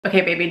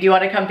Okay, baby, do you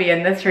want to come be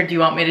in this, or do you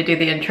want me to do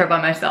the intro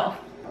by myself?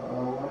 Why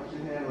don't you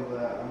handle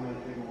that? I'm gonna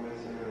take a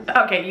whiz.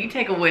 Okay, you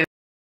take a whiz.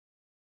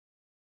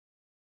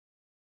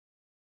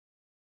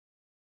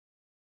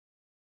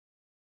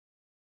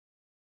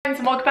 Friends,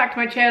 and welcome back to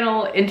my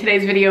channel. In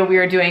today's video, we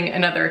are doing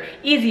another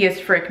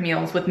Easiest Frick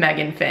Meals with Meg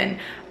and Finn.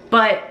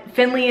 But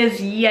Finley is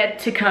yet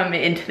to come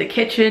into the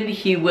kitchen.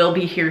 He will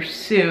be here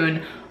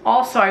soon.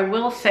 Also, I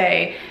will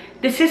say,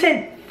 this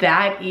isn't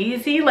that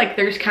easy. Like,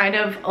 there's kind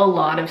of a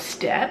lot of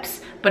steps,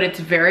 but it's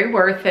very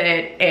worth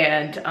it.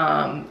 And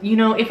you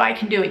know, if I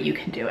can do it, you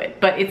can do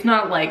it. But it's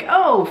not like,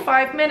 oh,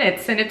 5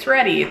 minutes and it's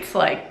ready. It's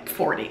like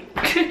 40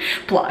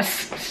 plus.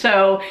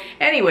 So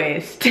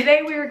anyways,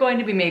 today we are going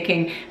to be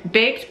making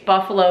baked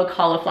buffalo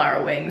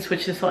cauliflower wings,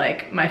 which is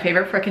like my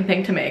favorite freaking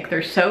thing to make.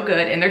 They're so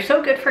good, and they're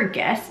so good for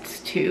guests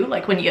too,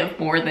 like when you have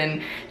more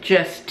than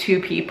just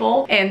 2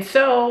 people. And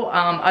so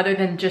other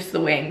than just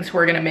the wings,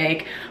 we're gonna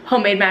make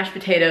homemade mashed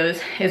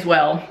potatoes as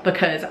well,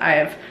 because I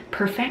have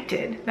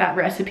perfected that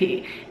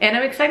recipe and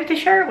I'm excited to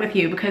share it with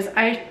you, because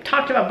I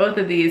talked about both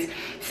of these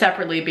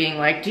separately, being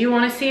like, do you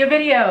want to see a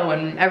video?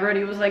 And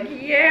everybody was like,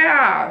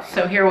 yeah.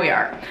 So here we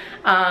are.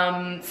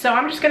 So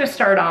I'm just gonna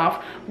start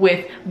off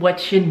with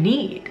what you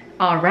need.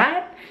 All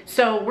right,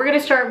 so we're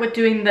gonna start with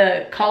doing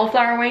the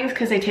cauliflower wings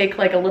because they take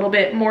like a little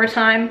bit more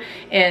time,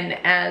 and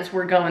as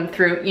we're going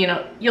through, you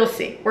know, you'll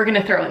see, we're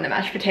gonna throw in the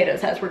mashed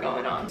potatoes as we're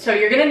going on. So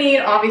you're gonna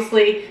need,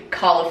 obviously,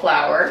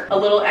 cauliflower, a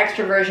little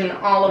extra virgin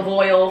olive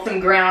oil, some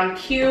ground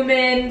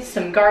cumin,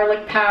 some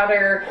garlic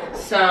powder,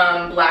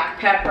 some black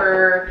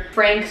pepper.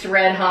 Frank's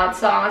red hot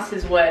sauce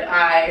is what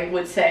I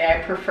would say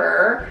I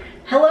prefer.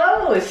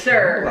 Hello,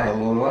 sir.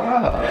 Hello.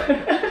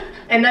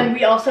 And then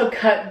we also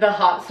cut the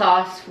hot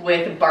sauce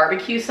with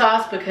barbecue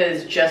sauce,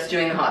 because just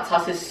doing the hot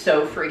sauce is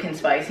so freaking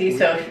spicy.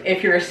 So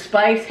if you're a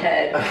spice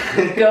head,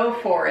 go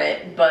for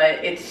it,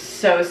 but it's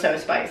so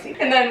spicy.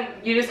 And then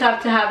you just have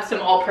to have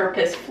some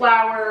all-purpose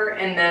flour,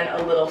 and then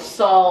a little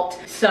salt,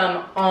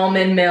 some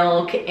almond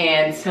milk,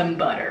 and some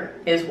butter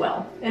as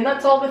well. And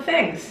that's all the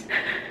things.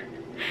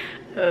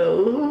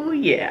 Oh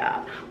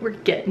yeah, we're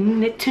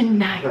getting it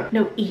tonight.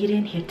 No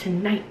eating here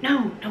tonight.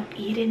 No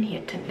eating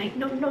here tonight.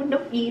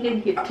 No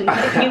eating here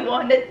tonight. You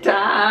wanna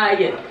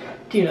diet.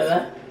 Do you know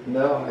that?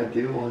 No, I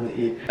do want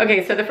to eat.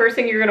 Okay, so the first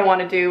thing you're gonna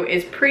wanna do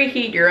is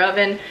preheat your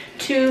oven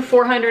to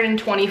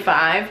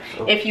 425.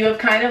 Oh. If you have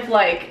kind of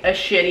like a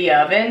shitty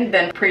oven,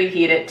 then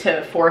preheat it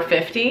to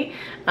 450.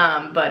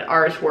 But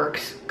ours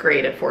works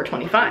great at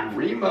 425.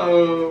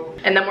 Remo.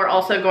 And then we're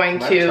also going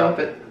to chop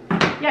it.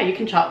 Yeah, you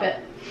can chop it.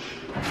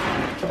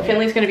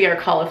 Finley's gonna be our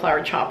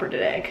cauliflower chopper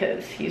today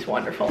because he's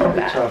wonderful at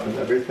that. Chopping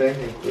everything,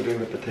 including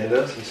the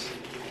potatoes.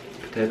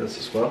 Potatoes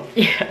as well?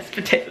 Yes,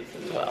 potatoes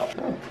as well.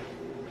 Oh,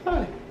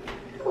 hi.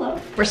 Hello.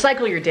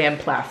 Recycle your damn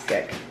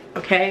plastic,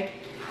 okay?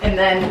 And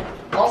then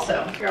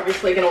also, you're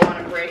obviously gonna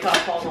wanna break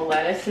off all the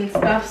lettuce and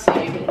stuff so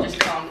you can just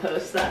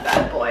compost that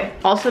bad boy.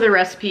 Also, the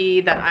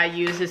recipe that I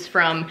use is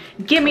from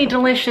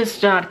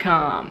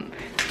GimmeDelicious.com.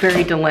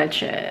 Very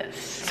delicious.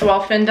 So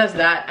while Finn does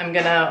that, I'm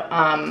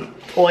gonna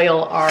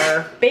oil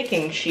our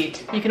baking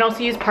sheet. You can also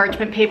use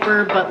parchment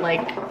paper, but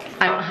like,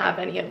 I don't have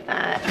any of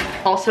that.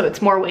 Also,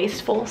 it's more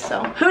wasteful,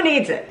 so who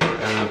needs it?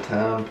 Out of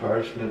town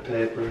parchment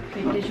paper.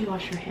 Baby, did you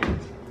wash your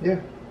hands? Yeah.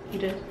 You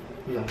did?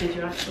 No. Did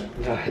you actually?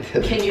 No, I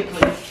didn't. Can you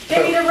please?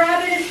 Baby, the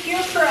rabbit is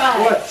here for us.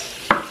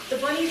 What? The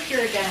bunny's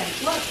here again.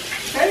 Look.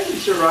 Hey,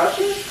 Mr.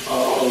 Roger.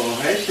 Oh,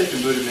 hey,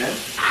 chicken booty man.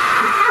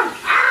 Ow!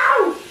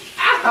 Ow!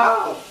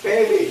 Ow!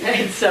 Baby.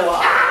 It's so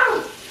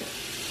awesome.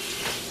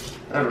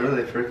 That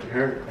really freaking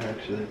hurt,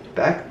 actually.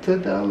 Back to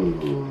the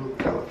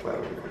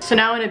cauliflower. So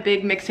now in a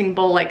big mixing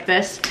bowl like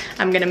this,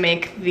 I'm gonna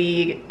make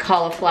the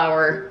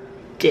cauliflower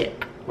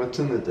dip. What's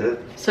in the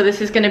dip? So this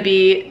is gonna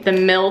be the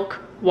milk,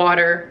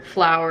 water,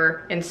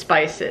 flour, and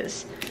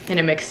spices in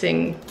a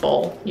mixing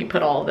bowl. You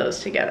put all of those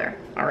together,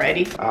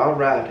 alrighty?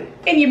 Alrighty.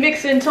 And you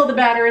mix it until the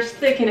batter is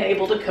thick and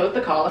able to coat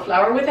the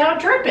cauliflower without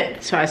dripping.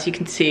 So as you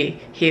can see,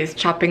 he is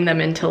chopping them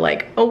into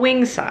like a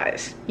wing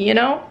size, you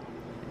know?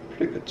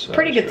 Pretty good size.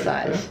 Pretty good right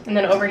size. there. And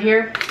then over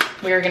here,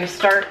 we are gonna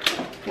start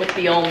with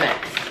the old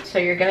mix. So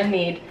you're gonna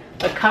need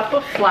a cup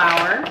of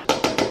flour,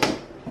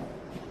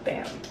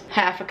 bam.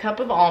 Half a cup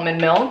of almond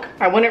milk.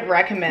 I wouldn't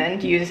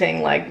recommend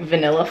using like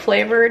vanilla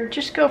flavored,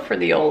 just go for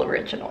the old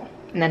original.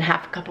 And then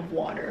half a cup of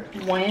water.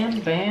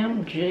 Wham,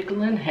 bam,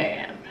 jiggling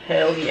ham.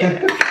 Hell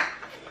yeah.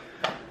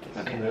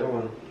 Okay. A new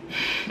one.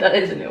 That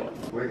is a new one.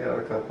 We got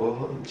a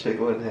couple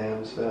jiggling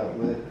hams out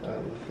in the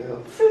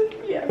field.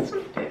 Yes,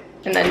 we do.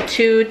 And then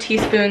 2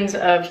 teaspoons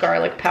of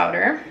garlic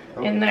powder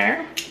in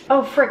there.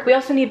 Oh frick, we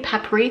also need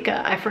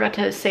paprika. I forgot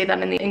to say that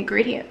in the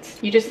ingredients.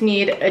 You just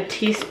need a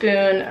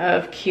teaspoon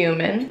of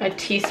cumin, a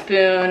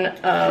teaspoon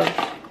of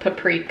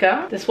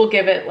paprika. This will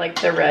give it like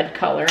the red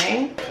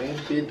coloring.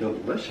 And be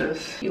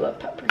delicious. You love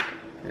paprika.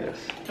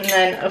 Yes. And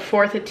then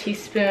 1/4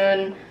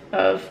 teaspoon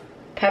of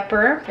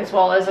pepper, as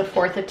well as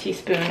 1/4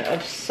 teaspoon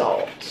of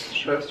salt.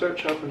 Should I start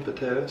chopping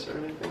potatoes or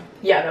anything?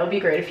 Yeah, that would be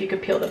great if you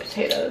could peel the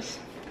potatoes.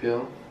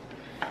 Peel?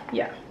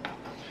 Yeah.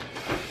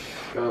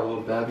 Got a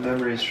little bad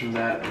memories from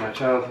that in my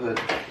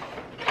childhood.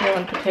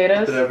 Peeling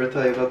potatoes? Did I ever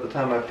tell you about the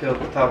time I peeled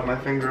the top of my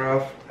finger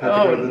off? Had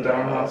to go to the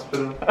darn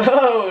hospital.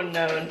 Oh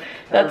no,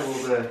 that's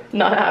Terrible day.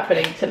 not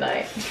happening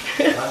tonight.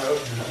 I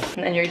hope not.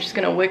 And then you're just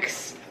gonna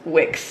whisk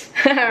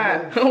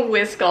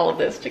all of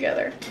this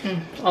together.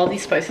 All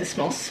these spices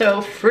smell so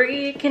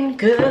freaking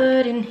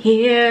good in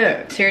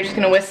here. So you're just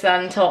gonna whisk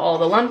that until all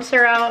the lumps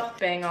are out,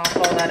 bang off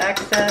all that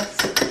excess.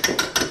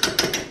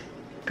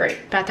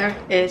 Great, batter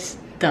is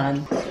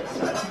done. Just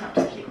so I don't have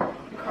to keep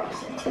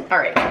crossing. All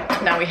right,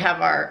 now we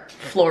have our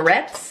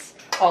florets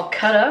all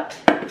cut up.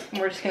 And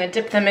we're just gonna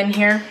dip them in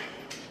here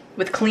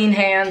with clean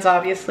hands.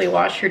 Obviously,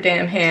 wash your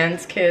damn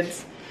hands,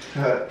 kids.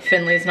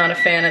 Finley's not a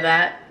fan of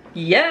that.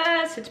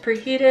 Yes, it's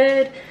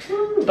preheated,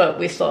 but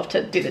we still have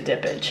to do the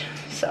dippage,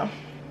 so.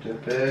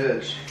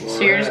 Dippage,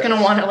 so you're just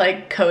gonna wanna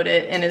like coat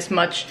it in as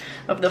much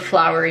of the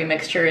floury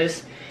mixture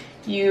as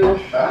you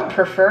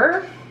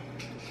prefer.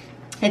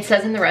 It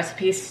says in the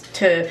recipes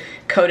to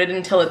coat it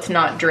until it's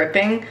not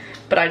dripping,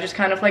 but I just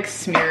kind of like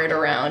smear it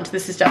around.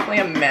 This is definitely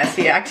a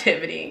messy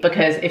activity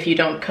because if you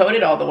don't coat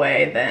it all the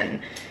way,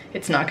 then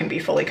it's not gonna be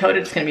fully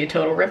coated. It's gonna be a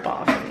total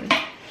rip-off.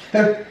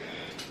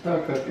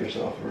 Don't cook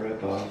yourself a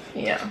rip-off.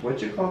 Yeah.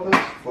 What'd you call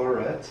those?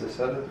 Florets? Is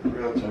that a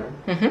real term?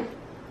 Mm-hmm.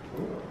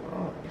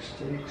 Oh, it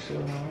takes a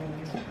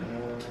long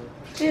time.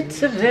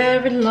 It's a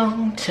very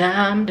long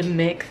time to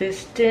make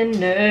this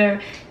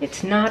dinner.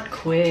 It's not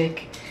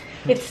quick.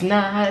 It's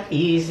not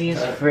easy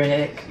as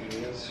frick.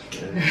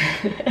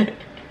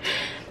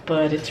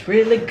 But it's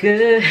really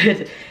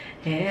good.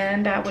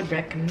 And I would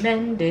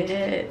recommend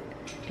it.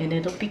 And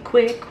it'll be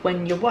quick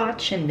when you're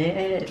watching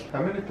it.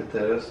 How many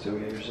potatoes do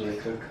we usually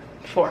cook?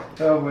 4.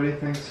 Oh, what do you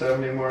think?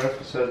 70 more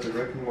episodes of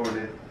Rick and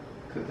Morty.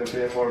 Could there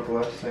be a more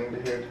blessed thing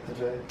to hear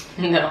today?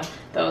 No,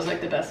 that was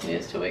like the best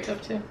news to wake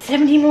up to.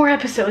 70 more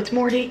episodes,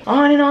 Morty.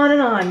 On and on and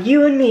on.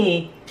 You and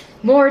me.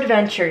 More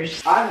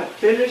adventures. I have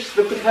finished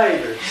the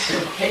potatoes.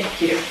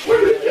 Thank you.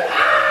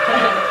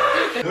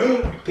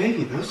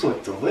 Baby, those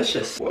look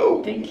delicious.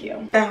 Whoa. Thank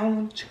you.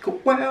 Ow,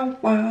 chicka wow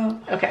wow.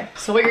 Okay,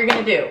 so what you're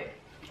gonna do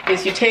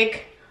is you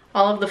take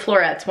all of the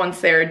florets once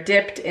they're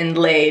dipped and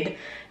laid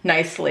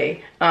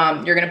nicely.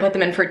 You're gonna put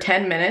them in for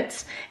 10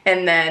 minutes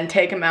and then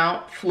take them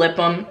out, flip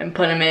them, and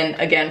put them in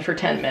again for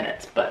 10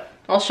 minutes. But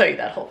I'll show you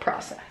that whole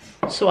process.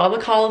 So while the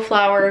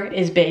cauliflower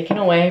is baking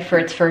away for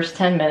its first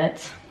 10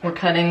 minutes, we're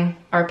cutting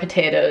our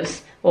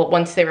potatoes, well,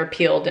 once they were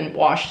peeled and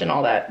washed and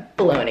all that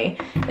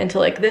baloney, into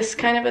like this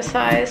kind of a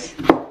size.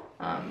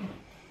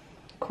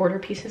 Quarter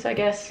pieces, I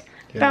guess.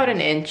 Yeah. About an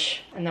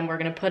inch. And then we're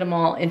gonna put them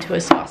all into a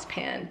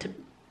saucepan to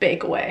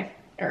bake away.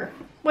 Or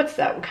what's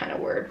that kind of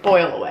word?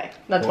 Boil away.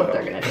 That's what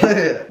they're gonna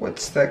do.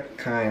 What's that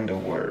kind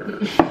of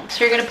word?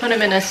 So you're gonna put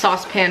them in a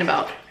saucepan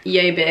about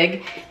yay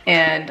big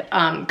and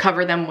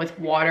cover them with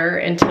water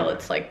until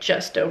it's like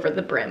just over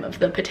the brim of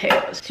the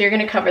potatoes. So you're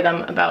gonna cover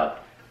them about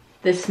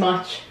this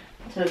much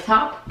to the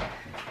top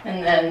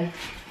and then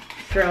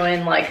throw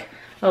in like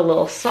a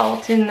little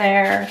salt in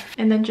there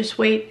and then just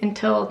wait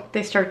until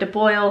they start to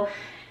boil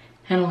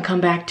and I'll come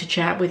back to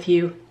chat with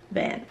you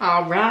then.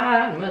 All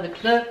right, mother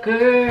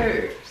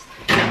cluckers.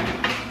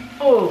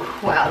 Oh,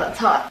 wow, that's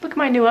hot. Look at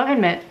my new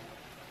oven mitt.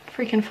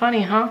 Freaking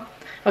funny, huh?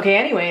 Okay,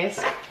 anyways,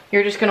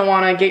 you're just gonna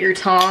wanna get your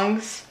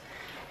tongs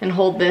and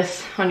hold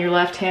this on your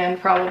left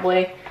hand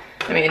probably.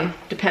 I mean,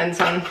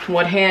 depends on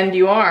what hand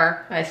you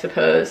are, I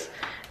suppose.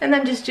 And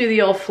then just do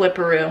the old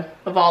flipperoo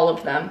of all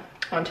of them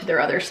onto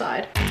their other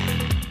side.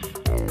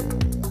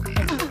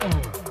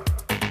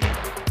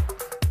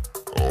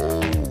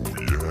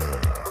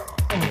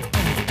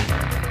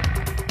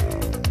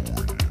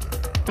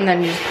 And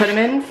then you just put them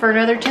in for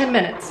another 10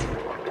 minutes.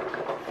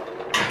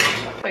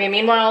 Okay,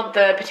 meanwhile,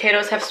 the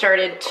potatoes have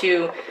started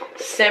to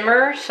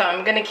simmer, so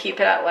I'm gonna keep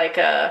it at like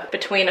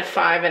between a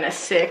 5 and a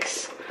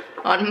 6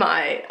 on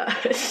my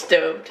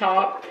stove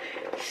top.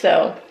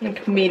 So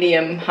like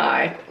medium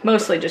high,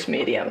 mostly just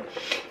medium.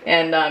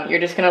 And you're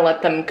just gonna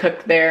let them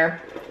cook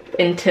there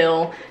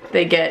until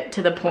they get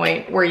to the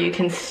point where you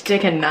can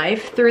stick a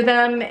knife through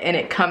them and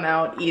it come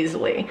out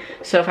easily.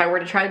 So if I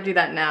were to try to do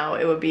that now,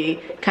 it would be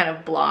kind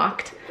of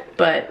blocked,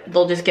 but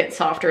they'll just get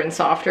softer and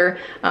softer.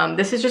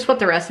 This is just what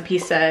the recipe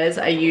says.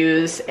 I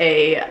use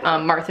a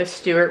Martha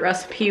Stewart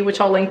recipe, which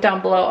I'll link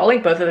down below. I'll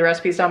link both of the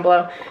recipes down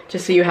below,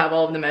 just so you have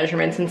all of the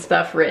measurements and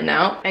stuff written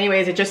out.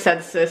 Anyways, it just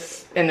says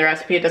this in the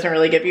recipe. It doesn't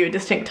really give you a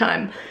distinct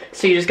time,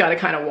 so you just gotta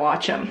kind of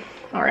watch them.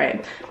 All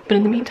right, but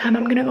in the meantime,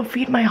 I'm gonna go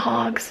feed my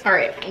hogs. All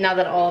right, now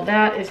that all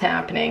that is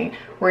happening,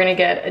 we're gonna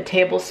get a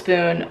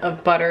tablespoon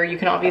of butter. You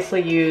can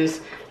obviously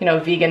use, you know,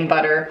 vegan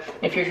butter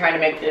if you're trying to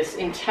make this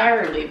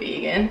entirely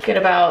vegan. Get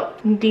about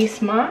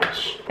this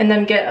much, and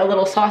then get a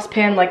little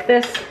saucepan like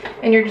this,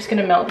 and you're just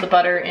gonna melt the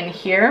butter in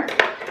here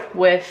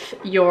with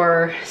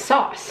your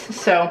sauce.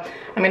 So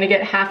I'm gonna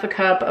get half a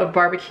cup of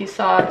barbecue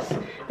sauce,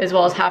 as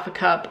well as half a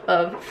cup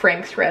of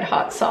Frank's Red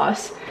Hot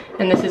sauce.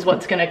 And this is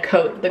what's gonna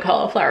coat the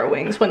cauliflower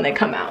wings when they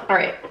come out. All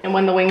right, and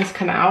when the wings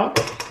come out,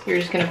 you're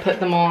just gonna put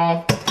them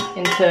all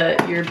into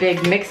your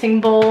big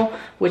mixing bowl,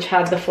 which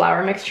has the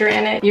flour mixture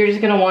in it. You're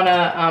just gonna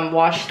wanna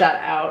wash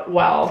that out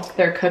while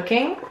they're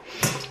cooking,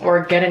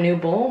 or get a new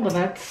bowl, but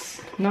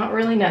that's not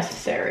really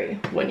necessary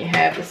when you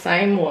have the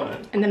same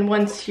one. And then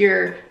once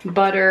your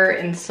butter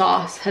and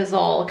sauce has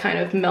all kind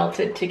of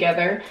melted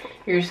together,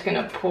 you're just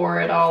gonna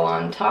pour it all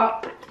on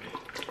top.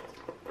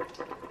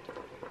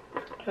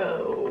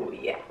 Oh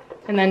yeah.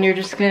 And then you're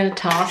just gonna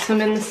toss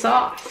them in the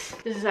sauce.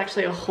 This is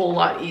actually a whole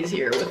lot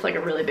easier with like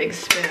a really big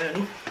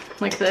spoon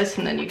like this,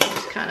 and then you can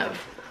just kind of,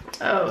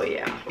 oh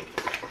yeah.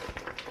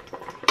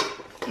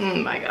 Oh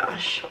my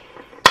gosh.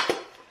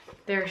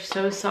 They're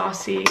so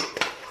saucy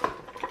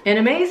and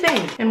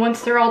amazing. And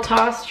once they're all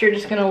tossed, you're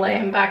just gonna lay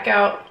them back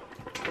out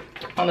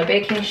on the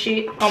baking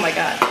sheet. Oh my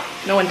God,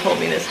 no one told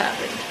me this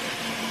happened.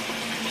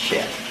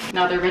 Shit.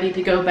 Now they're ready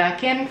to go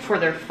back in for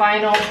their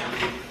final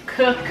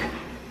cook.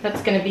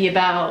 That's gonna be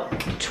about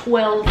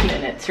 12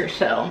 minutes or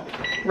so.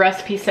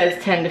 Recipe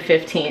says 10 to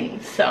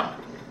 15, so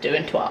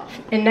doing 12.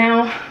 And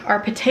now our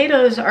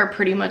potatoes are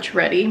pretty much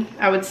ready.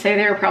 I would say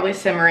they were probably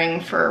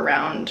simmering for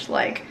around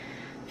like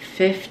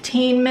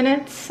 15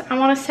 minutes, I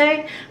wanna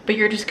say, but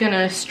you're just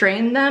gonna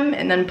strain them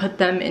and then put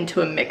them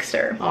into a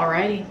mixer.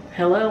 Alrighty,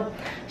 hello.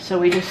 So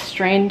we just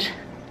strained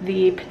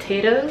the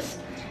potatoes,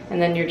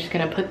 and then you're just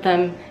gonna put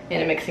them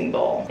in a mixing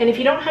bowl. And if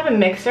you don't have a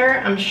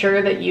mixer, I'm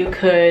sure that you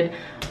could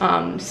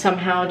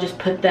somehow just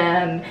put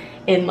them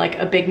in like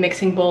a big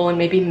mixing bowl and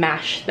maybe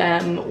mash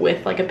them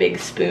with like a big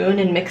spoon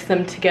and mix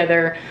them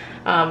together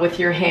with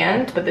your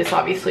hand, but this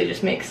obviously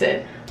just makes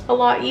it a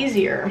lot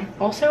easier.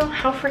 Also,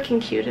 how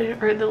freaking cute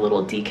are the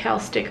little decal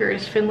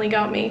stickers Finley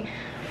got me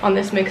on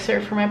this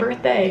mixer for my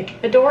birthday.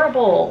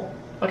 Adorable.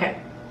 Okay,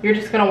 you're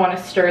just gonna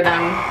wanna stir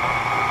them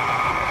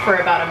for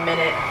about a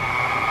minute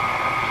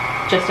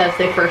just as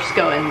they first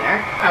go in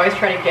there. I always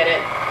try to get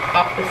it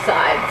off the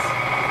sides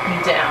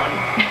and down.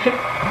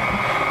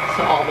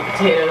 So all the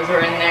potatoes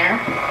are in there.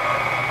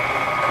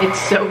 It's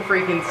so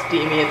freaking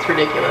steamy, it's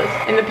ridiculous.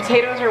 And the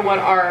potatoes are what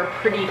are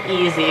pretty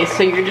easy.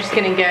 So you're just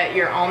gonna get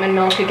your almond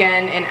milk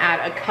again and add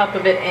a cup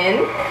of it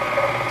in.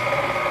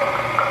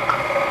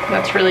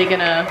 That's really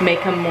gonna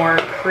make them more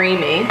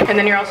creamy. And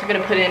then you're also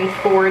gonna put in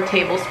 4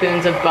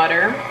 tablespoons of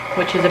butter,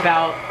 which is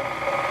about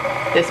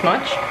this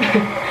much,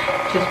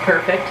 which is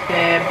perfect.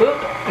 And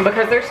boop. And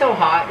because they're so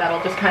hot,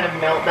 that'll just kind of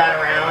melt that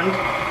around.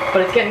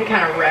 But it's getting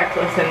kind of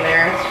reckless in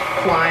there.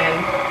 It's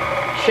flying.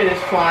 Shit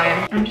is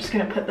flying. I'm just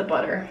gonna put the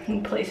butter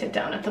and place it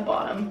down at the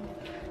bottom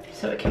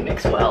so it can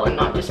mix well and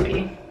not just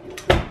be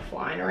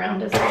flying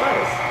around as it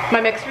was.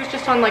 My mixer's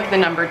just on like the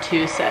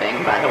 #2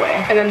 setting, by the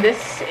way. And then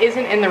this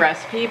isn't in the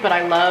recipe, but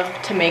I love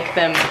to make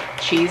them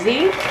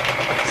cheesy.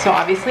 So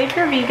obviously if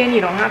you're vegan,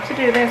 you don't have to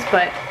do this,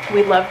 but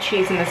we love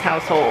cheese in this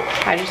household.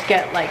 I just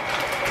get like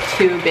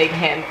 2 big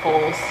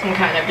handfuls and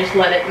kind of just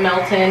let it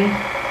melt in.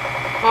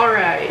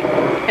 Alrighty.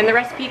 And the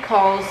recipe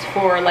calls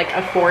for like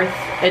 1/4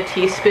 a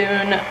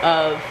teaspoon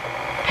of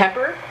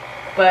pepper,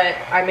 but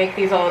I make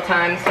these all the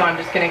time, so I'm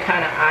just gonna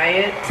kind of eye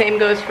it. Same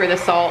goes for the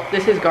salt.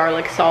 This is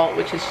garlic salt,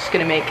 which is just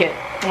gonna make it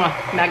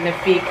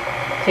magnifique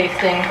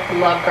tasting.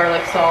 Love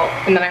garlic salt.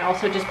 And then I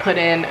also just put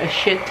in a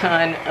shit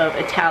ton of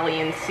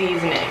Italian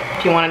seasoning.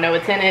 If you wanna know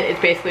what's in it, it's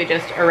basically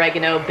just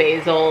oregano,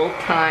 basil,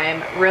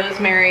 thyme,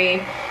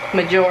 rosemary,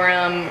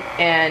 marjoram,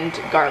 and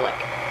garlic.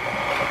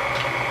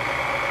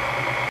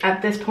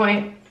 At this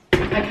point,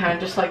 I kind of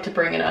just like to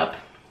bring it up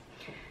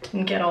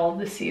and get all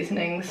the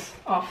seasonings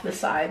off the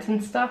sides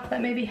and stuff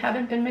that maybe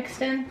haven't been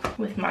mixed in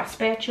with my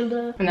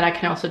spatula. And then I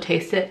can also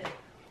taste it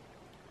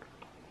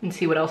and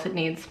see what else it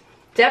needs.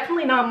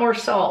 Definitely not more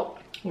salt.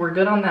 We're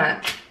good on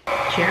that.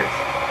 Cheers.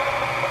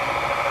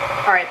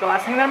 All right, the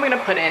last thing that I'm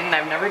gonna put in, and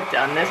I've never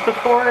done this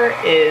before,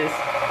 is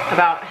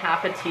about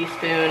 1/2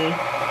 teaspoon.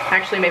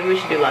 Actually, maybe we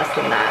should do less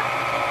than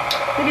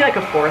that. Maybe like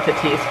 1/4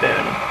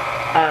 teaspoon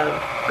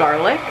of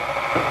garlic.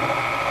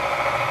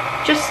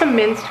 Just some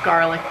minced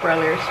garlic,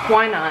 brothers.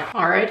 Why not?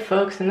 All right,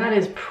 folks, and that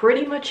is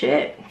pretty much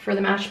it for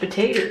the mashed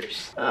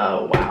potatoes.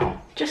 Oh, wow.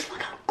 Just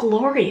look how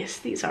glorious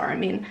these are. I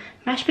mean,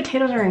 mashed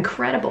potatoes are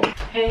incredible.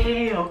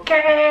 Hey,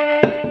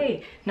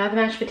 okay. Now the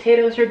mashed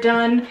potatoes are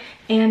done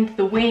and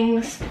the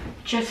wings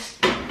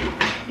just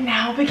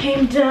now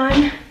became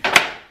done.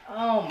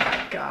 Oh my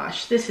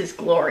gosh, this is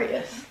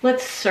glorious.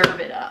 Let's serve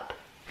it up.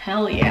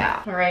 Hell yeah.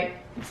 All right,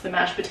 it's the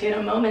mashed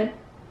potato moment.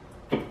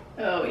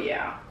 Oh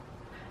yeah.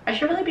 I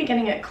should really be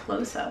getting a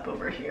close-up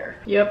over here.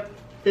 Yep,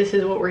 this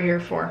is what we're here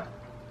for.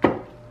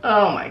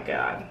 Oh my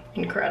God,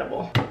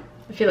 incredible.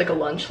 I feel like a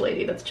lunch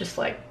lady that's just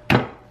like,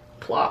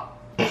 plop.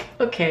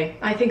 Okay,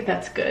 I think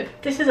that's good.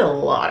 This is a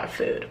lot of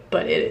food,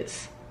 but it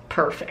is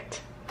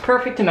perfect.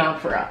 Perfect amount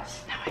for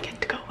us. Now I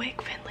get to go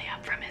wake Finley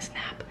up from his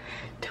nap,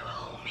 do a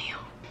whole meal.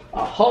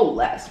 A whole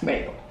last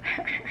meal.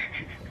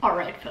 All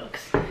right,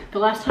 folks. The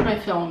last time I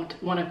filmed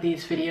one of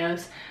these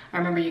videos, I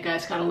remember you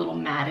guys got a little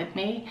mad at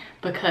me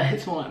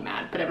because, well, not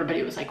mad, but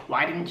everybody was like,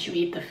 why didn't you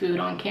eat the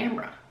food on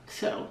camera?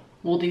 So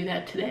we'll do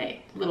that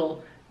today.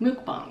 Little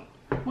mukbang.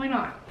 Why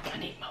not? I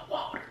need my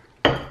water.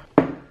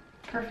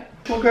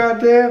 Perfect. Well,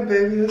 goddamn,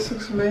 baby, this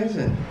looks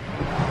amazing.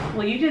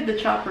 Well, you did the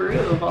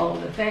chopperoo of all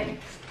of the things.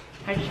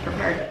 I just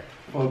prepared it.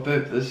 Well,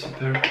 babe, this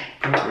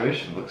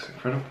preparation looks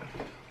incredible.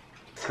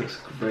 This looks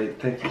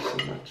great. Thank you so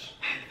much.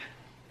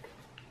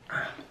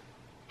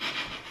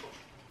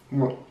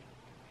 Well,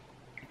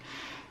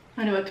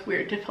 I know it's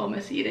weird to film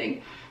us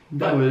eating.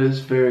 But no, it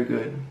is very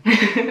good.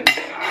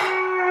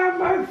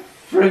 My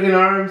friggin'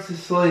 arm's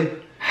asleep.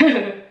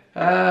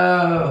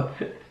 Oh.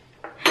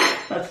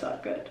 That's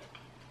not good.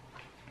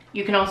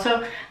 You can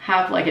also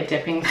have like a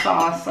dipping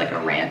sauce, like a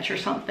ranch or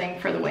something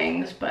for the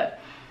wings, but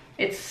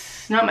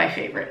it's not my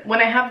favorite. When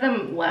I have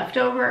them left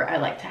over, I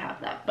like to have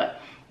that,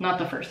 but not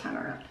the first time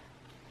around.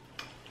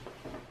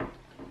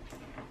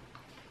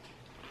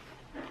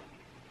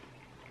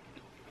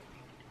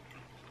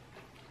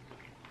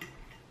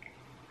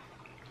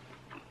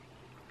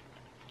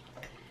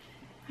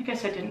 I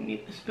guess I didn't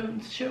need the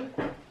spoons too.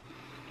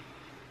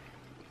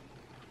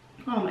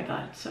 Oh my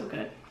god, it's so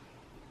good.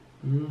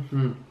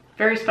 Mm-hmm.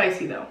 Very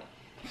spicy though.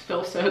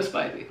 Still so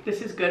spicy.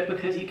 This is good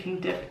because you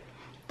can dip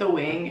the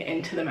wing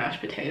into the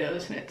mashed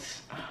potatoes and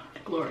it's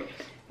glorious.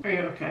 Are you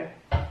okay?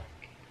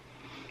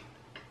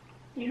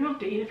 You don't have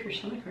to eat if your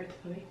stomach hurts,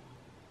 Lily.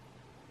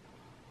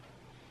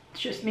 It's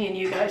just me and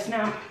you guys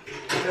now.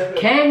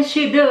 Can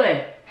she do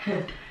it?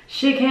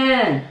 She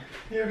can.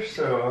 You're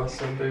so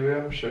awesome, baby.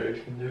 I'm sure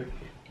you can do it.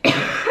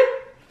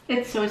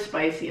 It's so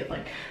spicy, it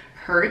like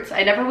hurts.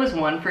 I never was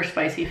one for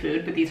spicy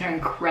food, but these are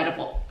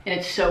incredible and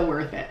it's so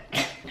worth it.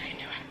 How you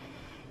doing?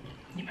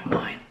 You been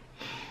wine?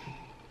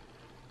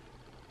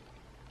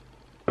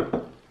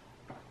 Okay.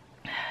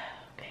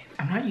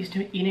 I'm not used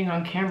to eating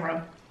on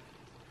camera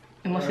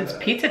unless it's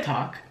pizza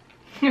talk.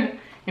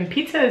 And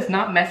pizza is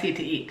not messy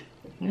to eat.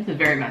 This is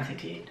very messy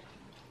to eat.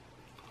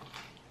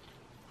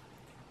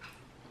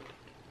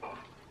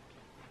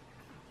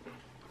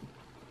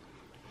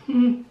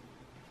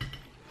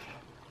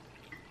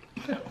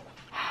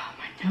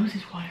 My nose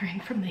is watering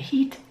from the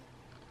heat.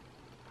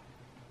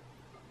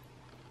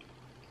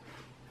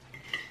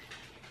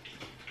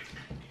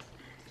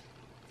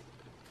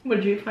 What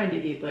did you find to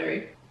eat,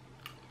 Larry?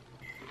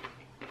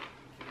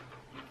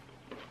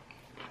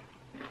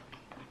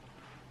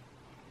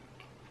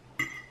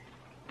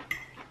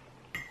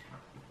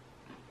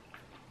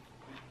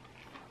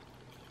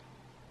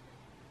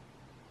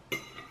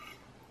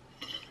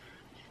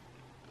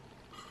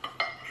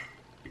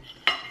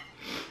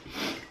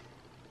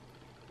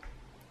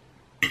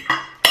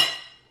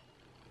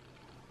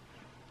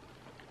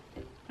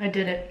 I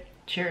did it.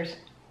 Cheers.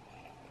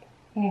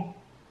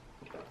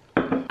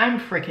 I'm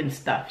freaking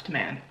stuffed,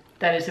 man.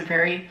 That is a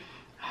very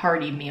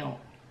hearty meal.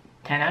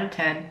 10 out of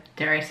 10.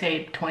 Dare I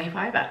say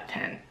 25 out of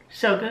 10.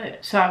 So good.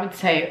 So I would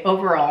say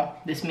overall,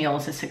 this meal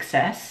is a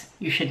success.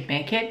 You should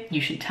make it. You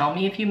should tell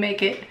me if you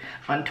make it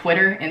on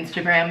Twitter,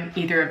 Instagram,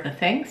 either of the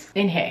things.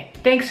 And hey,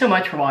 thanks so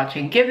much for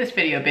watching. Give this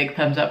video a big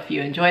thumbs up if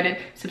you enjoyed it.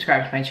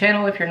 Subscribe to my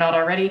channel if you're not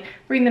already.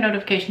 Ring the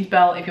notifications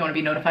bell if you want to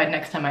be notified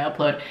next time I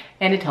upload.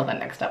 And until that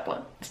next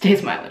upload, stay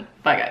smiling.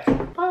 Bye guys.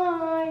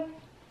 Bye.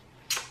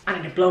 I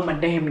need to blow my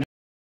damn